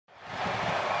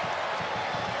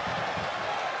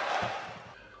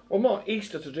Well, Mark,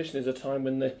 Easter tradition is a time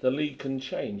when the league can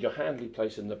change. You're handily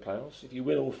placed in the playoffs. If you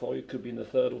win all four, you could be in the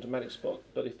third automatic spot.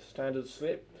 But if the standards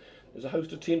slip, there's a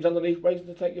host of teams underneath waiting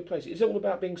to take your place. It's all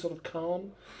about being sort of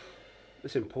calm.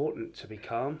 It's important to be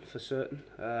calm for certain.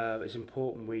 It's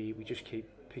important we just keep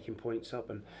picking points up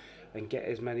and get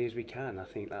as many as we can. I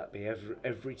think that'd be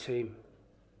every team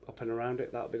up and around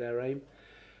it. That'll be their aim.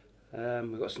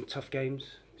 We've got some tough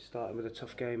games, starting with a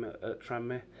tough game at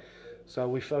Tranmere. So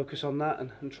we focus on that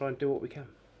and try and do what we can.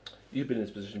 You've been in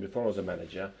this position before as a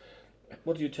manager.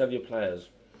 What do you tell your players?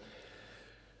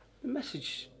 The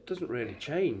message doesn't really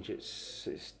change. It's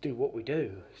do what we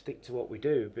do, stick to what we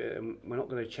do. But we're not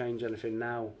going to change anything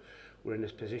now we're in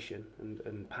this position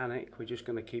and panic. We're just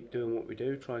going to keep doing what we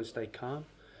do, try and stay calm,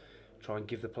 try and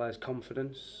give the players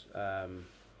confidence, try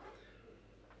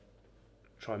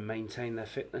and maintain their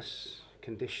fitness,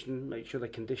 make sure they're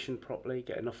conditioned properly,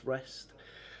 get enough rest.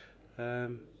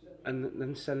 And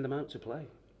then send them out to play.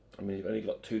 I mean, you've only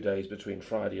got 2 days between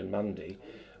Friday and Monday.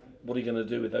 What are you going to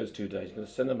do with those 2 days? You're going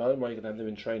to send them home, or are you going to have them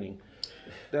in training?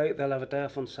 They'll have a day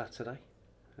off on Saturday,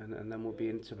 and then we'll be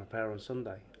in to prepare on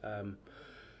Sunday.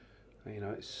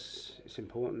 It's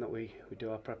important that we do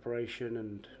our preparation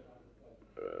and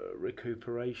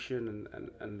recuperation,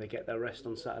 and they get their rest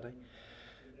on Saturday.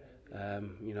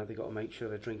 They've got to make sure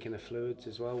they're drinking their fluids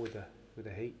as well with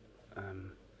the heat.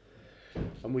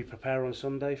 And we prepare on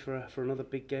Sunday for another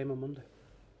big game on Monday.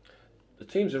 The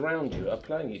teams around you are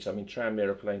playing each. I mean, Tranmere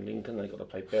are playing Lincoln. They've got to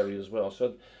play Bury as well.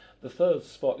 So the third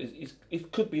spot is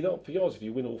it could be that for yours if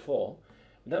you win all four.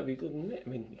 That would be good, wouldn't it? I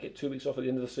mean, you get 2 weeks off at the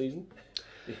end of the season.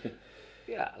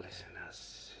 Yeah, listen,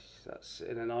 that's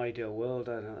in an ideal world.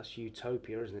 I know that's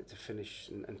utopia, isn't it, to finish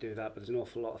and do that? But there's an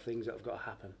awful lot of things that have got to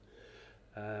happen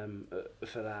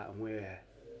for that, and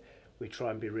we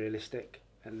try and be realistic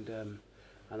and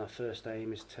our first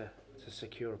aim is to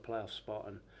secure a playoff spot,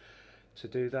 and to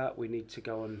do that we need to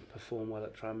go and perform well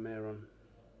at Tranmere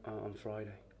on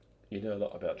Friday. You know a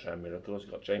lot about Tranmere, of course.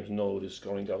 You've got James Norwood who's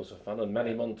scoring goals for fun, and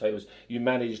Manny Monte you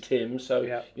managed him, so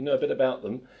yeah. You know a bit about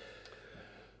them.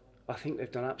 I think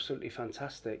they've done absolutely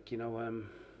fantastic.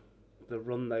 The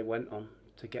run they went on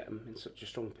to get them in such a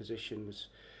strong position was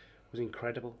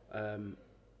incredible.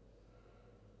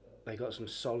 They got some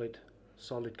solid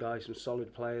guys, some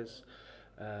solid players.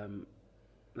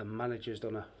 The manager's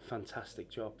done a fantastic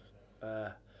job.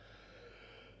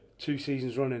 2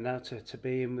 seasons running now to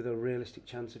be in with a realistic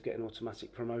chance of getting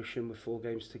automatic promotion with 4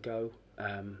 games to go.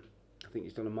 I think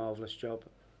he's done a marvellous job.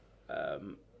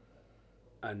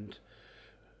 And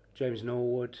James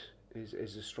Norwood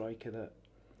is a striker that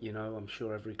I'm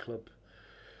sure every club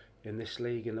in this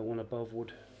league and the one above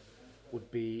would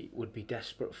be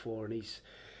desperate for, and he's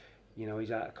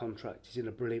out of contract. He's in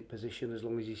a brilliant position as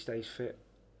long as he stays fit.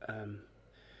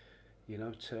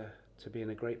 To be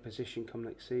in a great position come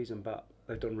next season. But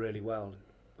they've done really well.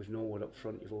 With Norwood up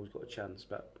front, you've always got a chance.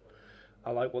 But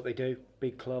I like what they do.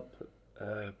 Big club,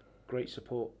 great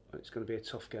support. It's going to be a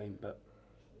tough game, but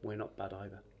we're not bad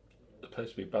either. The place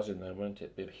would be buzzing though, won't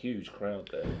it? It'd be a huge crowd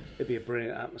there. It'd be a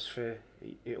brilliant atmosphere.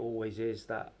 It always is.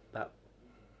 That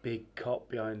big cop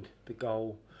behind the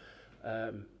goal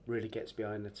really gets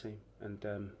behind the team,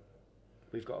 and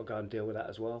we've got to go and deal with that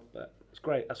as well. But it's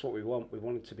great. That's what we want. We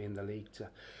want it to be in the league to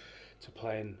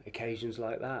play in occasions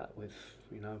like that with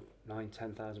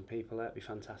 9,000-10,000 people there. It'd be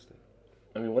fantastic.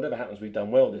 I mean, whatever happens, we've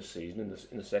done well this season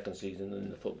in the second season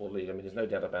in the Football League. I mean, there's no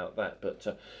doubt about that. But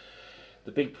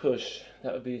the big push,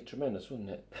 that would be tremendous, wouldn't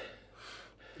it?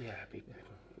 Yeah,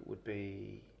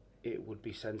 it would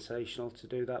be sensational to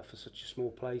do that for such a small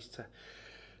place.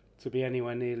 To be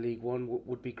anywhere near League One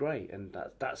would be great, and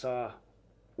that's our.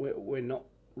 We're not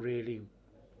really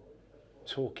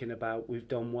talking about we've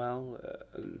done well,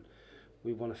 and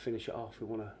we want to finish it off. We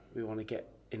want to get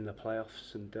in the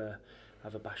playoffs and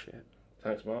have a bash at it.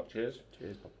 Thanks, Mark. Cheers.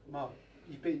 Cheers, Bob. Mark,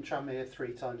 you've beaten Tranmere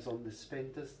 3 times on the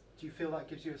spin. Do you feel that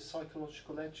gives you a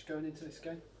psychological edge going into this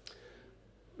game?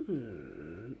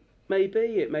 Maybe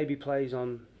it maybe plays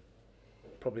on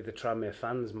probably the Tranmere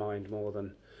fans' mind more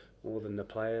than the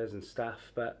players and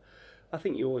staff. But I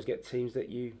think you always get teams that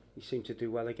you seem to do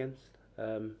well against.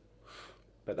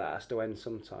 But that has to end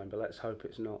sometime. But let's hope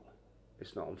it's not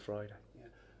on Friday. Yeah.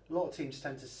 A lot of teams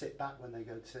tend to sit back when they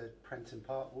go to Prenton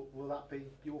Park. Will that be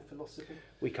your philosophy?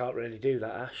 We can't really do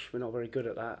that, Ash. We're not very good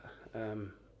at that.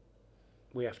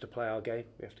 We have to play our game.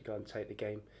 We have to go and take the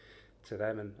game to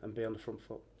them and be on the front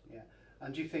foot. Yeah.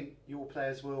 And do you think your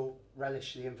players will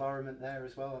relish the environment there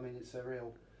as well? I mean, it's a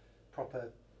real proper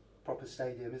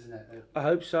stadium, isn't it? I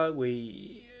hope so.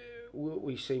 We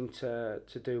seem to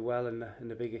do well in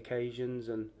the big occasions,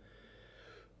 and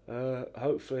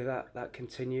hopefully that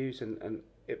continues, and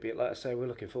it'd be, like I say, we're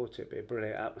looking forward to it. It'd be a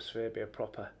brilliant atmosphere, it'd be a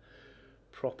proper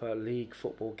league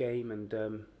football game, and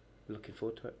we're looking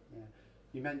forward to it. Yeah.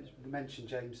 You mentioned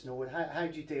James Norwood. How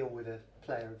do you deal with a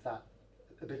player of that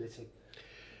ability?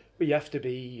 But you have to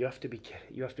be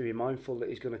mindful that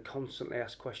he's going to constantly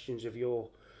ask questions of your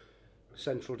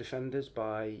central defenders.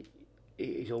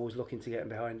 He's always looking to get in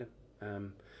behind him.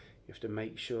 You have to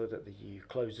make sure that you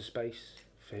close the space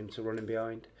for him to run in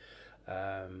behind,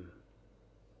 and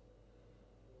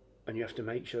you have to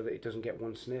make sure that he doesn't get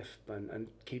one sniff, and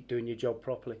keep doing your job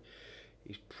properly.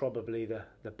 He's probably the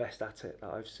best at it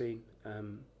that I've seen,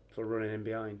 for running in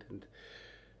behind, and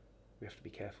we have to be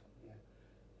careful. Yeah.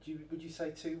 Would you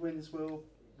say 2 wins will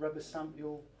rubber stamp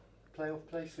your playoff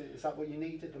place? Is that what you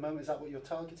need at the moment? Is that what you're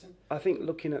targeting? I think,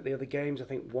 looking at the other games, I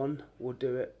think 1 will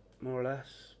do it more or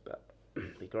less, but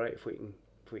it'd be great if we can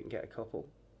get a couple.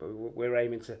 But we're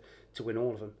aiming to win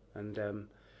all of them, and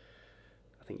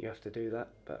I think you have to do that.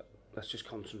 But let's just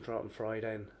concentrate on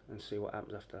Friday and see what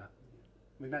happens after that.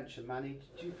 We mentioned Manny.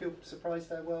 Do you feel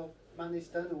surprised how well Manny's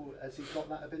done, or has he got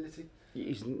that ability?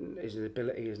 His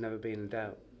ability has never been in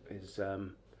doubt. He's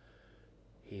a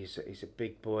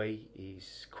big boy.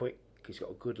 He's quick. He's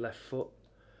got a good left foot,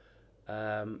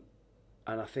 and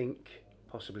I think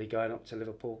possibly going up to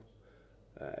Liverpool,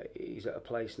 he's at a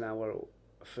place now where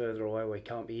further away where he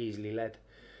can't be easily led,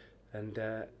 and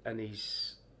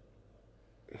he's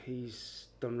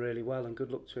done really well, and good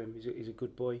luck to him. He's a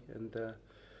good boy, and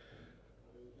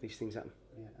these things happen.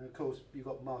 Yeah, and of course they've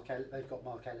got Mark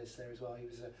Ellis there as well. He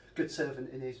was a good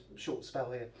servant in his short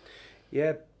spell here.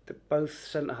 Yeah, both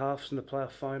centre halves in the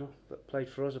playoff final that played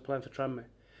for us are playing for Tranmere.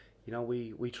 You know,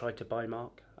 we tried to buy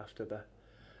Mark after the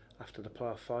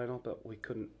playoff final, but we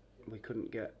couldn't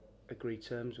get agreed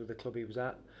terms with the club he was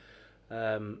at.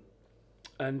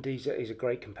 And he's a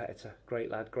great competitor,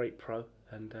 great lad, great pro,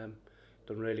 and done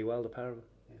really well, the pair of them.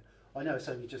 Yeah. I know it's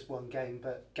only just one game,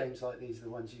 but games like these are the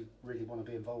ones you really want to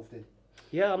be involved in.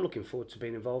 Yeah, I'm looking forward to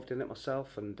being involved in it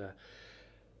myself, and the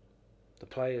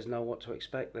players know what to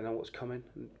expect, they know what's coming,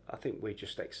 and I think we're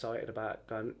just excited about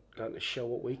going to show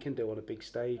what we can do on a big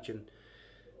stage, and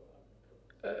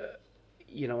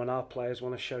you know, and our players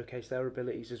want to showcase their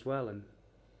abilities as well, and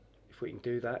if we can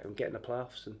do that and get in the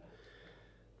playoffs, and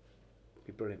it'd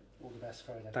be brilliant. All the best,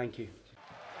 Friday. Thank you.